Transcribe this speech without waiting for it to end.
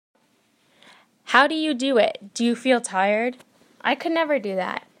How do you do it? Do you feel tired? I could never do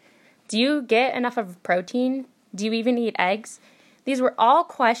that. Do you get enough of protein? Do you even eat eggs? These were all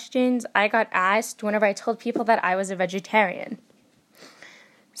questions I got asked whenever I told people that I was a vegetarian.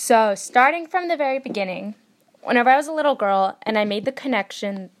 So, starting from the very beginning, whenever I was a little girl and I made the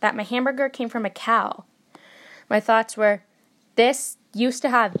connection that my hamburger came from a cow, my thoughts were, this used to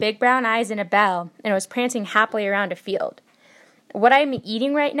have big brown eyes and a bell, and it was prancing happily around a field. What I'm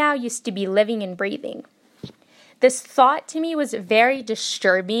eating right now used to be living and breathing. This thought to me was very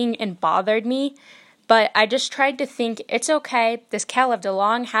disturbing and bothered me, but I just tried to think, it's okay, this cow lived a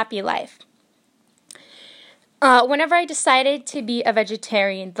long, happy life. Whenever I decided to be a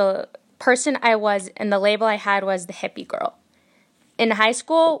vegetarian, the person I was and the label I had was the hippie girl. In high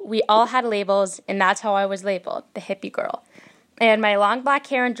school, we all had labels, and that's how I was labeled, the hippie girl. I had my long black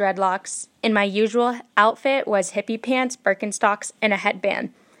hair and dreadlocks, and my usual outfit was hippie pants, Birkenstocks, and a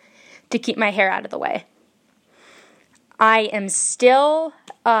headband to keep my hair out of the way. I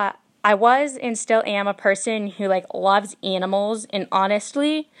was and still am a person who, loves animals, and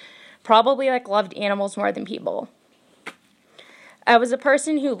honestly, probably, loved animals more than people. I was a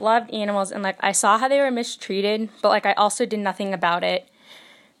person who loved animals, and, I saw how they were mistreated, but, I also did nothing about it.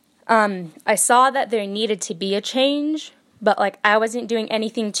 I saw that there needed to be a change, but, I wasn't doing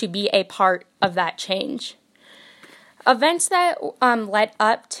anything to be a part of that change. Events that led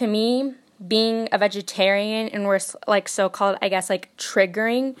up to me being a vegetarian and were, so-called,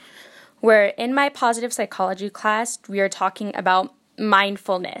 triggering, were in my positive psychology class, we were talking about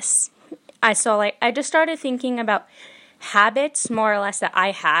mindfulness. I just started thinking about habits, more or less, that I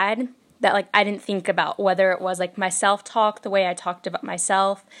had, that, I didn't think about, whether it was, my self-talk, the way I talked about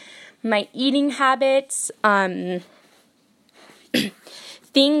myself, my eating habits,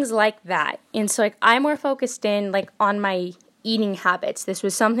 things like that. And so, I'm more focused in, on my eating habits. This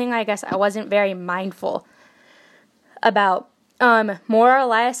was something, I guess, I wasn't very mindful about, more or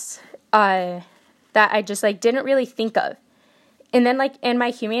less, that I just, didn't really think of. And then, in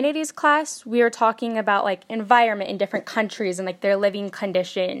my humanities class, we were talking about, environment in different countries and, their living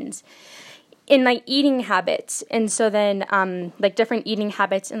conditions and, eating habits. And so then, different eating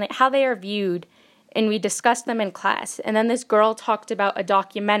habits and, how they are viewed. And we discussed them in class. And then this girl talked about a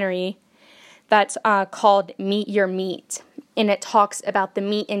documentary that's called Meet Your Meat. And it talks about the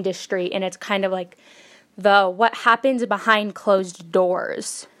meat industry. And it's kind of what happens behind closed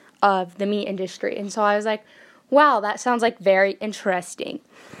doors of the meat industry. And so I was like, wow, that sounds very interesting.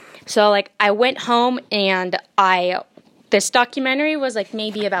 So I went home and this documentary was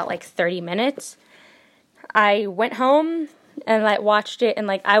maybe about 30 minutes. I went home and watched it,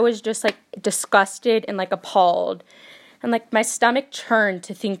 and I was just disgusted and appalled. And my stomach churned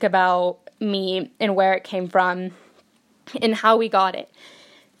to think about me and where it came from and how we got it.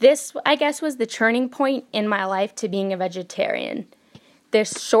 This, I guess, was the turning point in my life to being a vegetarian.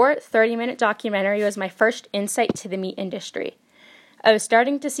 This short 30-minute documentary was my first insight to the meat industry. I was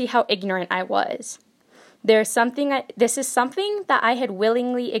starting to see how ignorant I was. This is something that I had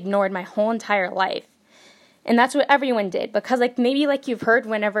willingly ignored my whole entire life. And that's what everyone did. Because maybe you've heard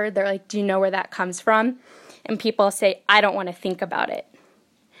whenever they're do you know where that comes from? And people say, I don't want to think about it.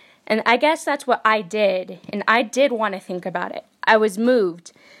 And I guess that's what I did. And I did want to think about it. I was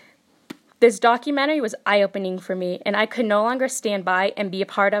moved. This documentary was eye-opening for me, and I could no longer stand by and be a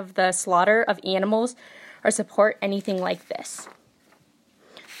part of the slaughter of animals or support anything like this.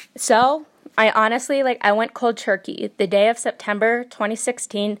 So, I honestly, I went cold turkey. The day of September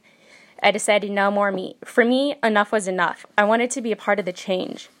 2016, I decided no more meat. For me, enough was enough. I wanted to be a part of the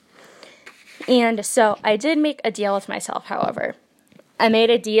change. And so, I did make a deal with myself, however. I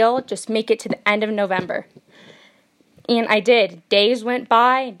made a deal, just make it to the end of November. And I did. Days went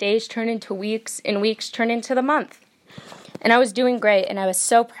by, days turned into weeks, and weeks turned into the month. And I was doing great, and I was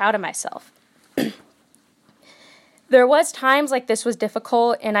so proud of myself. There was times this was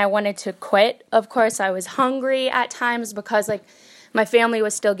difficult, and I wanted to quit. Of course, I was hungry at times because, my family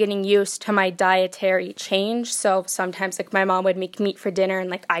was still getting used to my dietary change. So sometimes, my mom would make meat for dinner,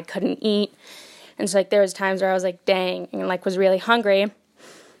 and, I couldn't eat. And so, there was times where I was dang, and, was really hungry.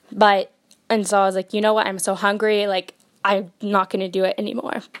 And so I was you know what, I'm so hungry, I'm not going to do it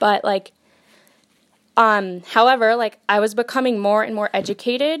anymore. But, however, I was becoming more and more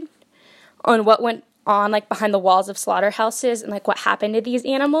educated on what went on, behind the walls of slaughterhouses and, what happened to these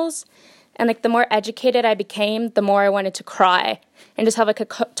animals. And, the more educated I became, the more I wanted to cry and just have, a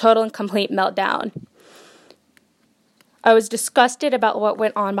total and complete meltdown. I was disgusted about what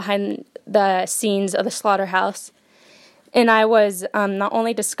went on behind the scenes of the slaughterhouse. And I was not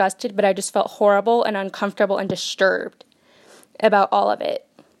only disgusted, but I just felt horrible and uncomfortable and disturbed about all of it.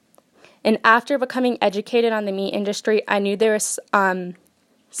 And after becoming educated on the meat industry, I knew there was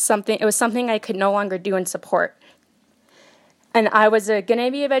something I could no longer do and support. And I was going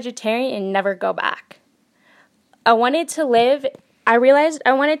to be a vegetarian and never go back. I realized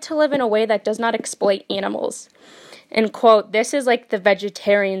I wanted to live in a way that does not exploit animals. And quote, this is like the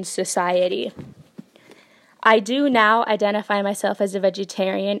vegetarian society. I do now identify myself as a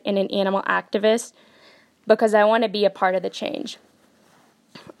vegetarian and an animal activist because I want to be a part of the change.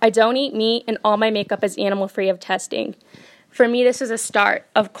 I don't eat meat and all my makeup is animal-free of testing. For me, this is a start.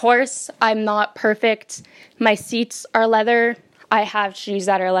 Of course, I'm not perfect. My seats are leather. I have shoes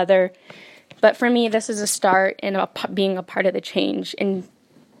that are leather. But for me, this is a start in being a part of the change and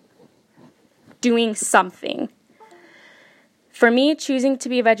doing something. For me, choosing to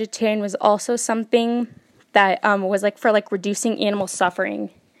be a vegetarian was also something that was for reducing animal suffering.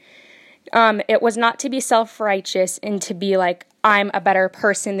 It was not to be self-righteous and to be like, I'm a better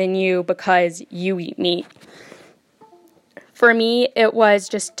person than you because you eat meat. For me, it was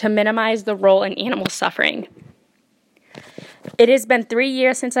just to minimize the role in animal suffering. It has been 3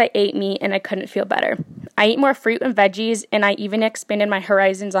 years since I ate meat and I couldn't feel better. I eat more fruit and veggies and I even expanded my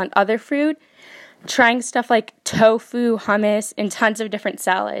horizons on other food, trying stuff like tofu, hummus, and tons of different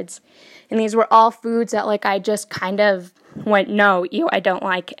salads. And these were all foods that I just kind of went, no, ew, I don't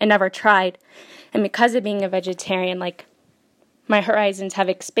like, and never tried. And because of being a vegetarian, my horizons have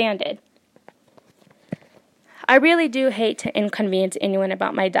expanded. I really do hate to inconvenience anyone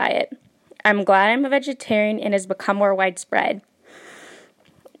about my diet. I'm glad I'm a vegetarian and has become more widespread.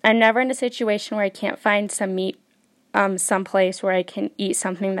 I'm never in a situation where I can't find some meat, someplace where I can eat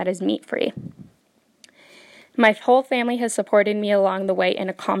something that is meat-free. My whole family has supported me along the way and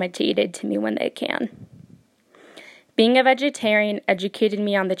accommodated to me when they can. Being a vegetarian educated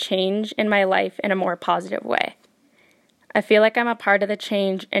me on the change in my life in a more positive way. I feel like I'm a part of the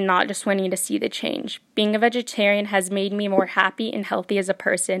change and not just wanting to see the change. Being a vegetarian has made me more happy and healthy as a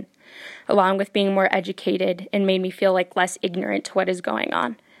person, along with being more educated and made me feel less ignorant to what is going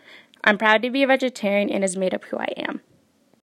on. I'm proud to be a vegetarian and has made up who I am.